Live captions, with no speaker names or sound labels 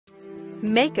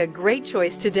Make a great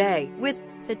choice today with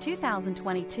the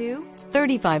 2022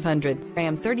 3500.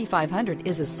 Ram 3500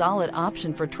 is a solid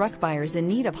option for truck buyers in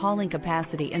need of hauling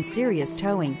capacity and serious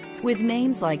towing. With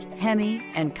names like Hemi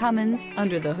and Cummins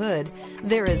under the hood,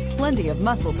 there is plenty of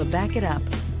muscle to back it up.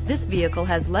 This vehicle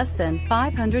has less than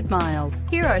 500 miles.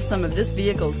 Here are some of this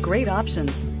vehicle's great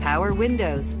options: power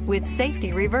windows with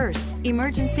safety reverse,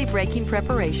 emergency braking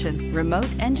preparation, remote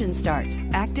engine start,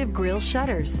 active grille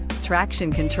shutters,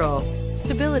 traction control,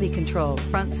 stability control,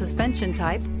 front suspension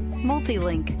type,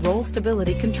 multi-link, roll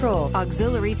stability control,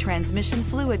 auxiliary transmission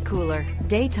fluid cooler,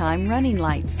 daytime running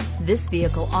lights. This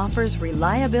vehicle offers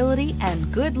reliability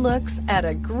and good looks at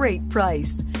a great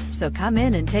price. So come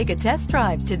in and take a test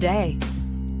drive today.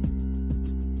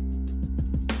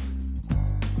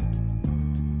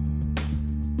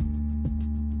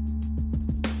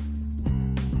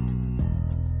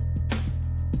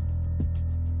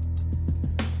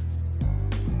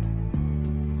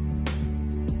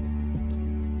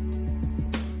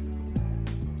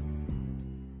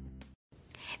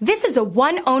 This is a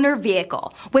one-owner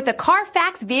vehicle with a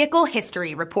Carfax Vehicle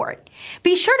History Report.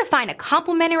 Be sure to find a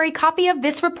complimentary copy of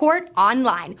this report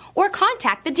online or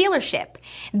contact the dealership.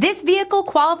 This vehicle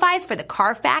qualifies for the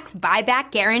Carfax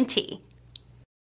Buyback Guarantee.